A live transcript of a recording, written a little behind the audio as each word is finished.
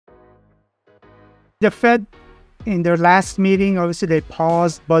The Fed, in their last meeting, obviously they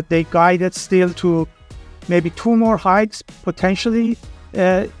paused, but they guided still to maybe 2 more hikes potentially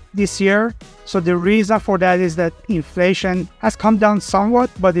this year. So the reason for that is that inflation has come down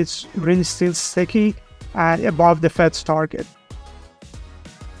somewhat, but it's really still sticky and above the Fed's target.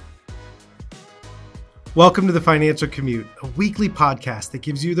 Welcome to the Financial Commute, a weekly podcast that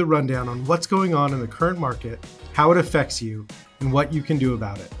gives you the rundown on what's going on in the current market, how it affects you, and what you can do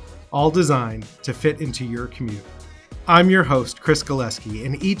about it, all designed to fit into your commute. I'm your host, Chris Galeski,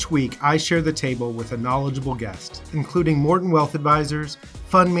 and each week I share the table with a knowledgeable guest, including Morton Wealth Advisors,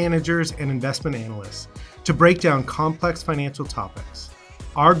 fund managers, and investment analysts, to break down complex financial topics.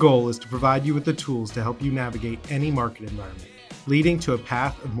 Our goal is to provide you with the tools to help you navigate any market environment, leading to a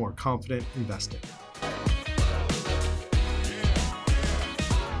path of more confident investing.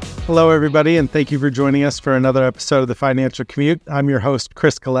 Hello, everybody, and thank you for joining us for another episode of the Financial Commute. I'm your host,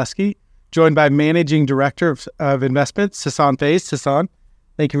 Chris Galeski, joined by Managing Director of Investments, Sasan Faiz. Sasan,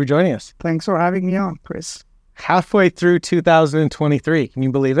 thank you for joining us. Thanks for having me on, Chris. Halfway through 2023, can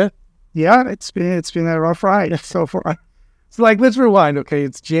you believe it? Yeah, it's been a rough ride so far. So, let's rewind, okay?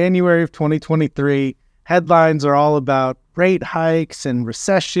 It's January of 2023. Headlines are all about rate hikes and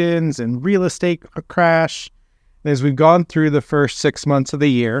recessions and real estate crash. And as we've gone through the first 6 months of the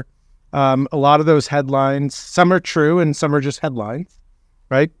year, a lot of those headlines, some are true and some are just headlines,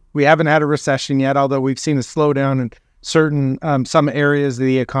 right? We haven't had a recession yet, although we've seen a slowdown in certain, some areas of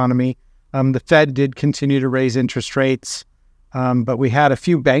the economy. The Fed did continue to raise interest rates, but we had a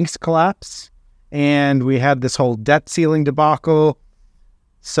few banks collapse and we had this whole debt ceiling debacle.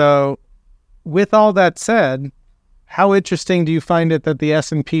 So with all that said, how interesting do you find it that the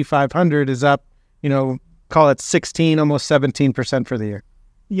S&P 500 is up, call it 16, almost 17% for the year?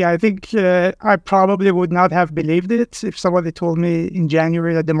 Yeah, I think I probably would not have believed it if somebody told me in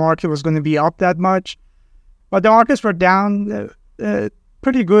January that the market was going to be up that much. But the markets were down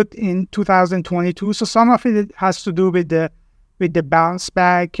pretty good in 2022. So some of it has to do with the bounce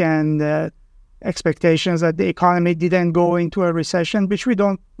back and expectations that the economy didn't go into a recession, which we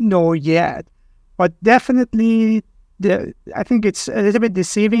don't know yet. But definitely, I think it's a little bit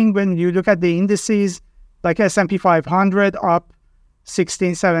deceiving when you look at the indices like S&P 500 up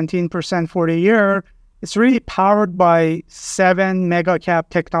 16-17% for the year. It's really powered by 7 mega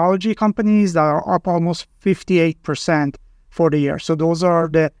cap technology companies that are up almost 58% for the year. So those are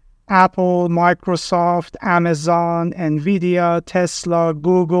the Apple, Microsoft, Amazon, NVIDIA, Tesla,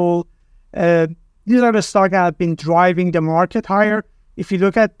 Google. These are the stocks that have been driving the market higher. If you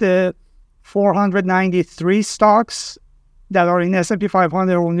look at the 493 stocks that are in S&P 500,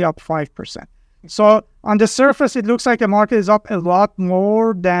 they're only up 5%. So on the surface, it looks like the market is up a lot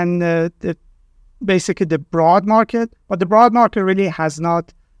more than basically the broad market, but the broad market really has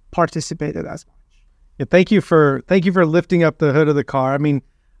not participated as much. Yeah, thank you for lifting up the hood of the car. I mean,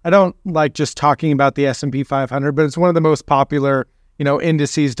 I don't like just talking about the S&P 500, but it's one of the most popular,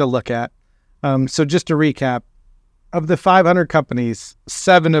 indices to look at. So just to recap, of the 500 companies,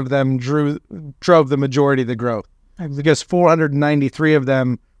 7 of them drove the majority of the growth. Because 493 of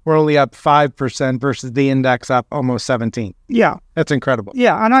them were only up 5% versus the index up almost 17%. Yeah. That's incredible.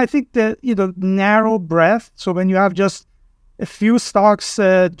 Yeah, and I think that, narrow breadth, so when you have just a few stocks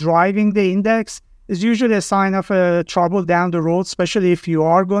driving the index, is usually a sign of trouble down the road, especially if you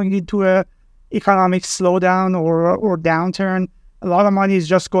are going into a economic slowdown or downturn. A lot of money is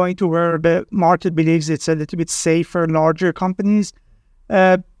just going to where the market believes it's a little bit safer, larger companies.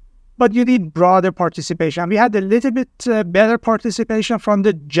 But you need broader participation. We had a little bit better participation from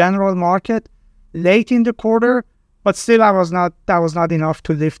the general market late in the quarter, but still that was not enough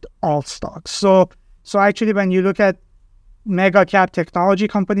to lift all stocks. So actually, when you look at mega cap technology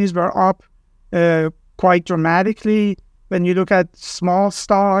companies, were up quite dramatically. When you look at small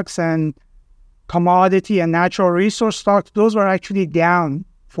stocks and commodity and natural resource stocks, those were actually down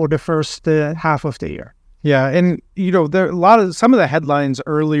for the first half of the year. Yeah, and there are some of the headlines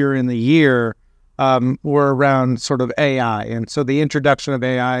earlier in the year were around sort of AI, and so the introduction of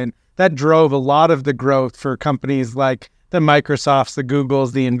AI, and that drove a lot of the growth for companies like the Microsofts, the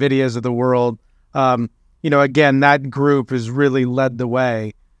Googles, the NVIDIAs of the world. Again, that group has really led the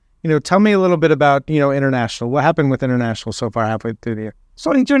way. Tell me a little bit about international. What happened with international so far halfway through the year?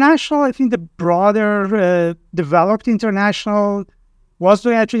 So international, I think the broader developed international was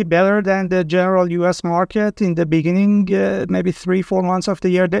doing actually better than the general U.S. market in the beginning, maybe 3-4 months of the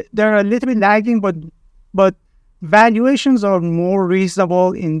year. They're a little bit lagging, but valuations are more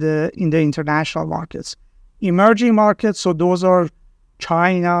reasonable in the international markets. Emerging markets, so those are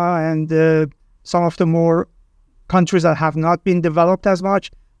China and some of the more countries that have not been developed as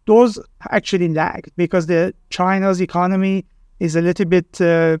much, those actually lagged because the China's economy is a little bit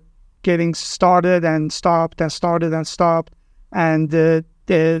getting started and stopped and started and stopped, and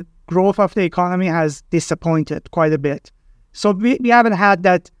the growth of the economy has disappointed quite a bit. So we haven't had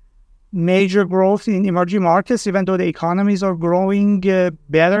that major growth in emerging markets, even though the economies are growing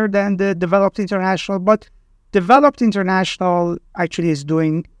better than the developed international. But developed international actually is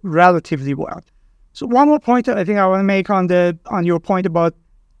doing relatively well. So one more point I think I want to make on your point about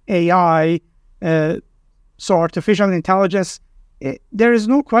AI, so artificial intelligence, there is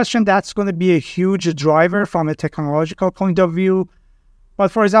no question that's going to be a huge driver from a technological point of view. But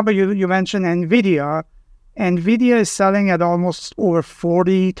for example, you mentioned NVIDIA. NVIDIA is selling at almost over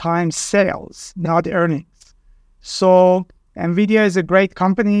 40 times sales, not earnings. So NVIDIA is a great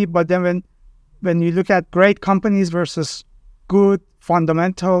company, but then when you look at great companies versus good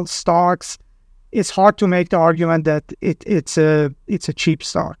fundamental stocks, it's hard to make the argument that it's a cheap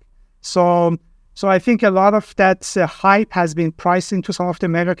stock. So I think a lot of that hype has been priced into some of the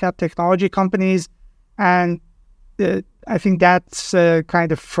mega cap technology companies, and I think that's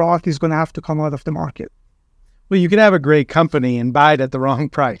kind of froth is going to have to come out of the market. Well, you can have a great company and buy it at the wrong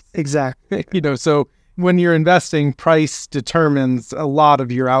price. Exactly. So when you're investing, price determines a lot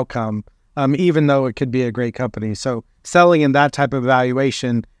of your outcome, even though it could be a great company. So selling in that type of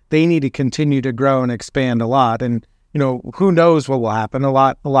valuation, they need to continue to grow and expand a lot. And, who knows what will happen? A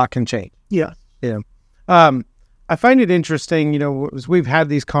lot can change. Yeah. Yeah. I find it interesting, as we've had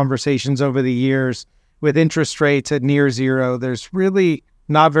these conversations over the years with interest rates at near zero, there's really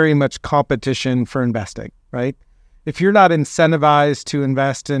not very much competition for investing, right? If you're not incentivized to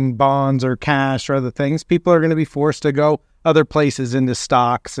invest in bonds or cash or other things, people are going to be forced to go other places into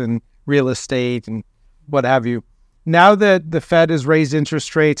stocks and real estate and what have you. Now that the Fed has raised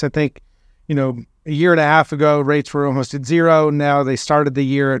interest rates, I think, a year and a half ago, rates were almost at zero. Now they started the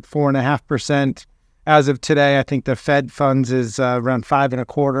year at 4.5%. As of today, I think the Fed funds is around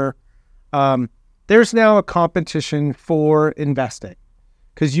 5.25%. There's now a competition for investing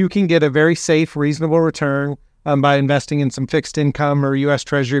because you can get a very safe, reasonable return by investing in some fixed income or U.S.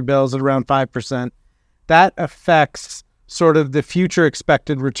 Treasury bills at around 5%. That affects sort of the future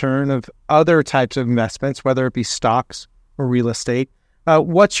expected return of other types of investments, whether it be stocks or real estate.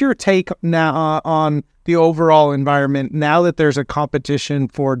 What's your take now on the overall environment now that there's a competition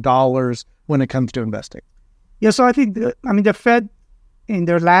for dollars when it comes to investing? Yeah, so I think, the Fed, in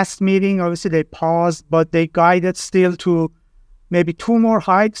their last meeting, obviously they paused, but they guided still to maybe 2 more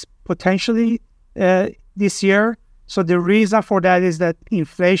hikes potentially this year. So the reason for that is that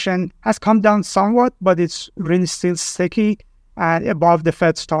inflation has come down somewhat, but it's really still sticky and above the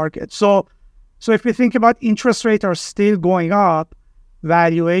Fed's target. So if you think about interest rates are still going up,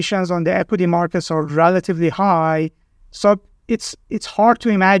 valuations on the equity markets are relatively high. So it's hard to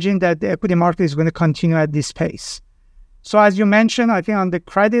imagine that the equity market is going to continue at this pace. So as you mentioned, I think on the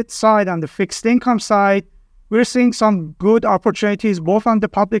credit side, on the fixed income side, we're seeing some good opportunities both on the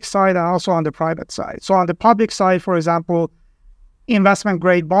public side and also on the private side. So on the public side, for example,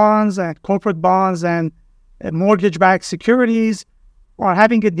 investment-grade bonds and corporate bonds and mortgage-backed securities are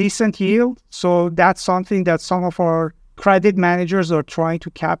having a decent yield. So that's something that some of our credit managers are trying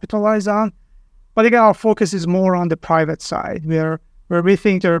to capitalize on. But again, our focus is more on the private side, where we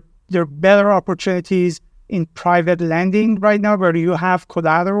think there are better opportunities in private lending right now, where you have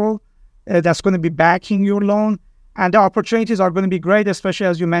collateral that's going to be backing your loan. And the opportunities are going to be great, especially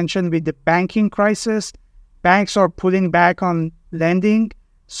as you mentioned with the banking crisis. Banks are pulling back on lending.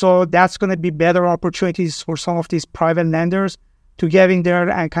 So that's going to be better opportunities for some of these private lenders to get in there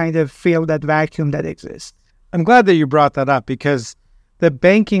and kind of fill that vacuum that exists. I'm glad that you brought that up because the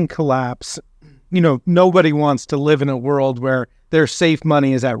banking collapse, nobody wants to live in a world where their safe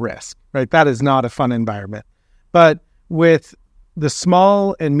money is at risk, right? That is not a fun environment. But with the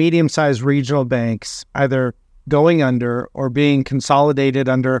small and medium-sized regional banks either going under or being consolidated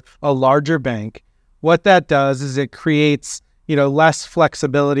under a larger bank, what that does is it creates, less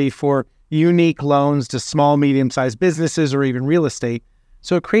flexibility for unique loans to small, medium-sized businesses or even real estate.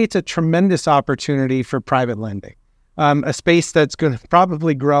 So it creates a tremendous opportunity for private lending, a space that's going to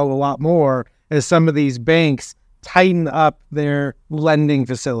probably grow a lot more as some of these banks tighten up their lending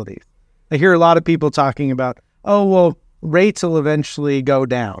facilities. I hear a lot of people talking about, rates will eventually go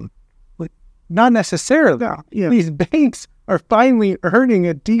down. Not necessarily. No, yeah. These banks are finally earning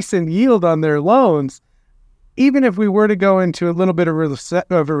a decent yield on their loans. Even if we were to go into a little bit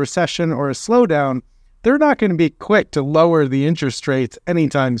of a recession or a slowdown, they're not going to be quick to lower the interest rates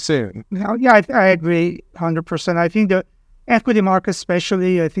anytime soon. No, yeah, I agree 100%. I think the equity market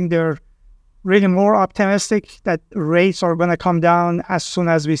especially, I think they're really more optimistic that rates are going to come down as soon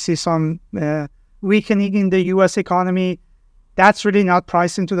as we see some weakening in the U.S. economy. That's really not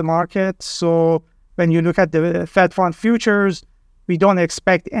priced into the market. So when you look at the Fed fund futures, we don't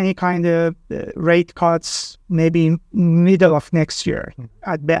expect any kind of rate cuts, maybe middle of next year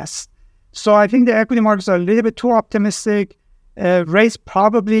at best. So I think the equity markets are a little bit too optimistic. Rates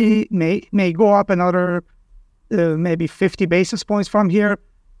probably may go up another maybe 50 basis points from here.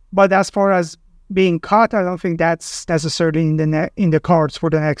 But as far as being cut, I don't think that's necessarily in the cards for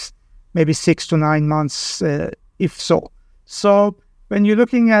the next maybe 6 to 9 months, if so. So when you're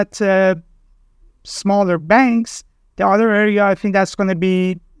looking at smaller banks, the other area I think that's going to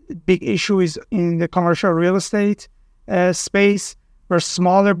be a big issue is in the commercial real estate space, where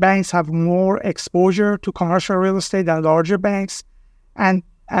smaller banks have more exposure to commercial real estate than larger banks. And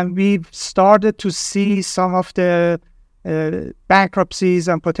we've started to see some of the bankruptcies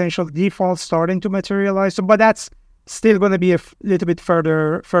and potential defaults starting to materialize. But that's still going to be a little bit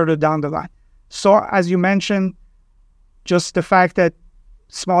further down the line. So as you mentioned, just the fact that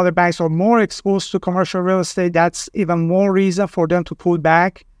smaller banks are more exposed to commercial real estate, that's even more reason for them to pull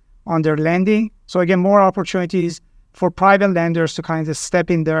back on their lending. So again, more opportunities for private lenders to kind of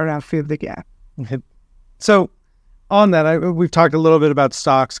step in there and fill the gap. So on that, we've talked a little bit about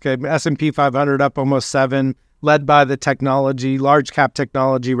stocks. Okay, S&P 500 up almost 7, led by the large cap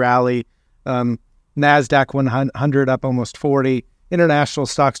technology rally. NASDAQ 100 up almost 40. International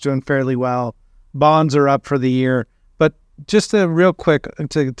stocks doing fairly well. Bonds are up for the year. But just real quick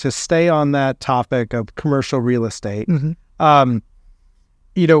to stay on that topic of commercial real estate,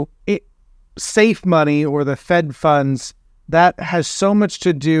 safe money or the Fed funds, that has so much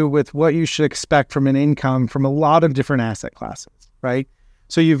to do with what you should expect from an income from a lot of different asset classes, right?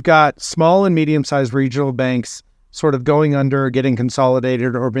 So you've got small and medium-sized regional banks sort of going under, getting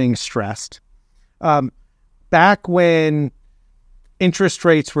consolidated, or being stressed. Back when interest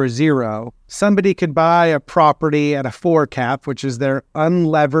rates were 0, somebody could buy a property at a 4 cap, which is their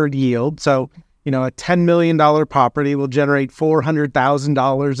unlevered yield. So, a $10 million property will generate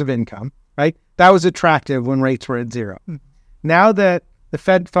 $400,000 of income, right? That was attractive when rates were at 0. Now that the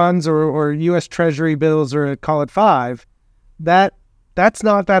Fed funds or U.S. Treasury bills are at, call it 5, that's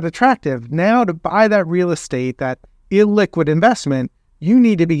not that attractive. Now to buy that real estate, that illiquid investment, you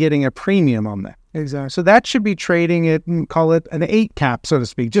need to be getting a premium on that. Exactly. So that should be trading at, call it an 8 cap, so to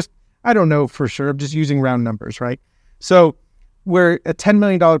speak. I don't know for sure. I'm just using round numbers, right? So where a $10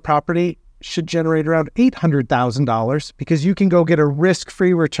 million property should generate around $800,000 because you can go get a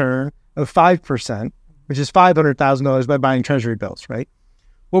risk-free return of 5%, which is $500,000 by buying Treasury bills, right?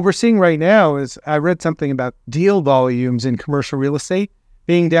 What we're seeing right now is, I read something about deal volumes in commercial real estate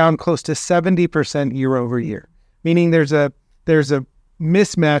being down close to 70% year over year, meaning there's a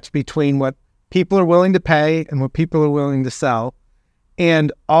mismatch between what people are willing to pay and what people are willing to sell.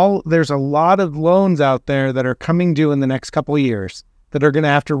 And there's a lot of loans out there that are coming due in the next couple of years that are going to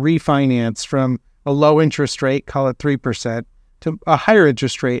have to refinance from a low interest rate, call it 3%, to a higher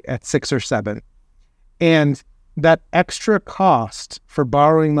interest rate at 6 or 7. And that extra cost for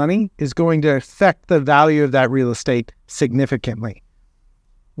borrowing money is going to affect the value of that real estate significantly.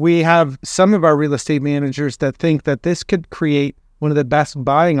 We have some of our real estate managers that think that this could create one of the best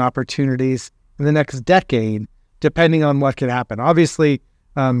buying opportunities in the next decade, depending on what could happen. Obviously,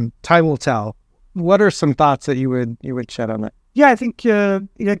 time will tell. What are some thoughts that you would shed on it? Yeah, I think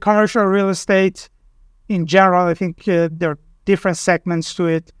commercial real estate in general, I think there are different segments to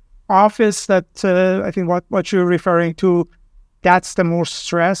it. Office, that I think what you're referring to, that's the more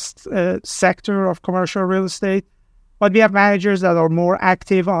stressed sector of commercial real estate. But we have managers that are more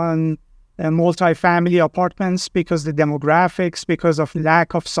active on multifamily apartments because the demographics, because of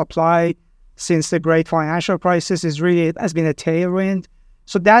lack of supply since the great financial crisis has been a tailwind.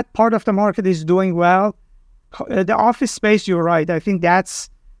 So that part of the market is doing well. The office space, you're right. I think that's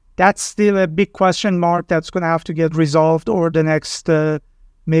still a big question mark that's going to have to get resolved over the next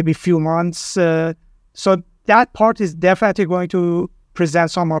maybe few months. So that part is definitely going to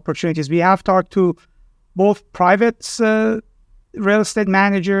present some opportunities. We have talked to both private real estate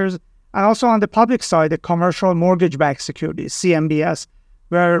managers and also on the public side, the commercial mortgage-backed securities, CMBS,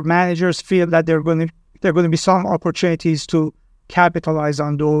 where managers feel that there are going to be some opportunities to capitalize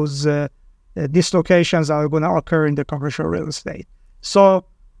on those dislocations that are going to occur in the commercial real estate. So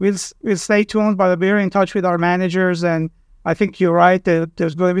we'll stay tuned, but we're in touch with our managers, and I think you're right.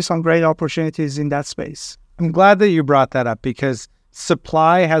 There's going to be some great opportunities in that space. I'm glad that you brought that up because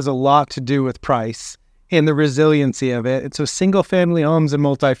supply has a lot to do with price and the resiliency of it. And so single-family homes and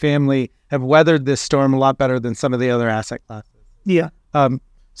multifamily have weathered this storm a lot better than some of the other asset classes. Yeah.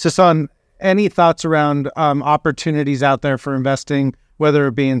 Sasan, Any thoughts around opportunities out there for investing, whether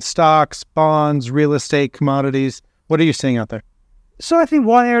it be in stocks, bonds, real estate, commodities? What are you seeing out there? So I think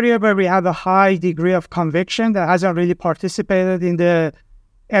one area where we have a high degree of conviction that hasn't really participated in the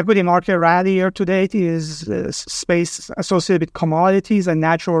equity market rally year to date is space associated with commodities and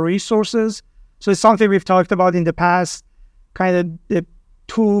natural resources. So it's something we've talked about in the past, kind of the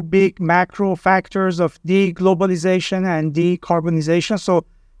two big macro factors of deglobalization and decarbonization. So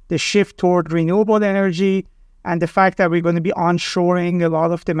the shift toward renewable energy and the fact that we're going to be onshoring a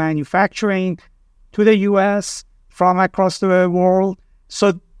lot of the manufacturing to the U.S. from across the world.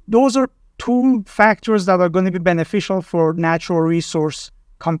 So those are two factors that are going to be beneficial for natural resource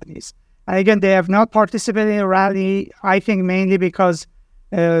companies. And again, they have not participated in a rally, I think mainly because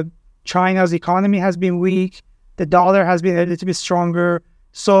China's economy has been weak. The dollar has been a little bit stronger.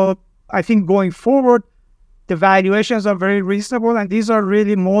 So I think going forward, the valuations are very reasonable. And these are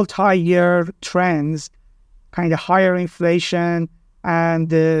really multi-year trends, kind of higher inflation and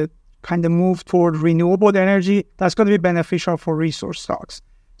the kind of move toward renewable energy. That's going to be beneficial for resource stocks.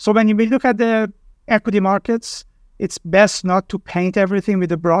 So when you look at the equity markets, it's best not to paint everything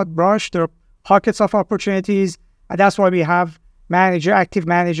with a broad brush. There are pockets of opportunities. And that's why we have active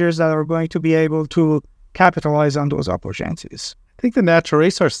managers that are going to be able to capitalize on those opportunities. I think the natural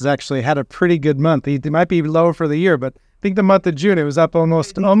resources actually had a pretty good month. They might be lower for the year, but I think the month of June, it was up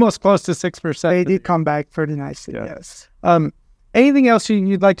almost close to 6%. They did come back pretty nicely, yes. Anything else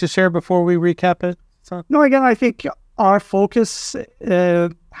you'd like to share before we recap it? No, again, I think our focus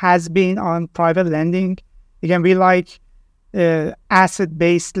has been on private lending. Again, we like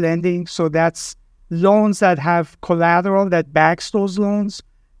asset-based lending, so that's loans that have collateral that backs those loans.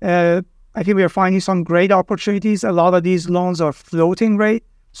 I think we are finding some great opportunities. A lot of these loans are floating rate,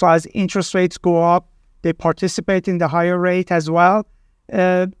 so as interest rates go up, they participate in the higher rate as well.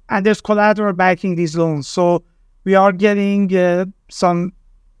 And there's collateral backing these loans. So we are getting we're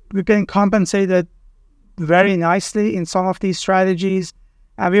getting compensated very nicely in some of these strategies.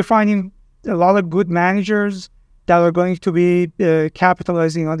 And we're finding a lot of good managers that are going to be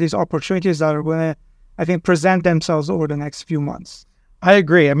capitalizing on these opportunities that are going to, I think, present themselves over the next few months. I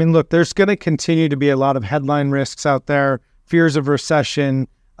agree. I mean, look, there's going to continue to be a lot of headline risks out there, fears of recession,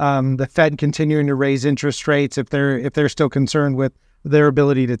 the Fed continuing to raise interest rates if they're still concerned with their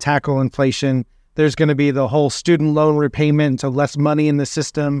ability to tackle inflation. There's going to be the whole student loan repayment, so less money in the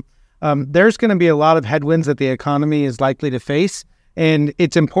system. There's going to be a lot of headwinds that the economy is likely to face, and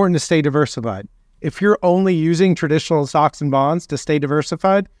it's important to stay diversified. If you're only using traditional stocks and bonds to stay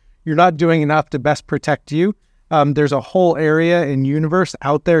diversified, you're not doing enough to best protect you. There's a whole area and universe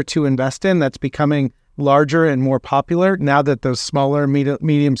out there to invest in that's becoming larger and more popular now that those smaller,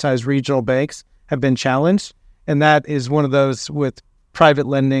 medium-sized regional banks have been challenged. And that is one of those with private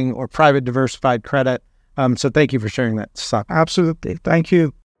lending or private diversified credit. So thank you for sharing that, Sasan. Absolutely. Thank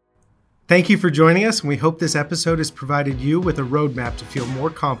you. Thank you for joining us, and we hope this episode has provided you with a roadmap to feel more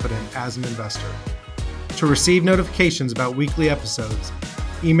confident as an investor. To receive notifications about weekly episodes,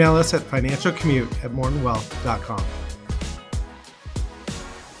 email us at financialcommute@mortonwealth.com.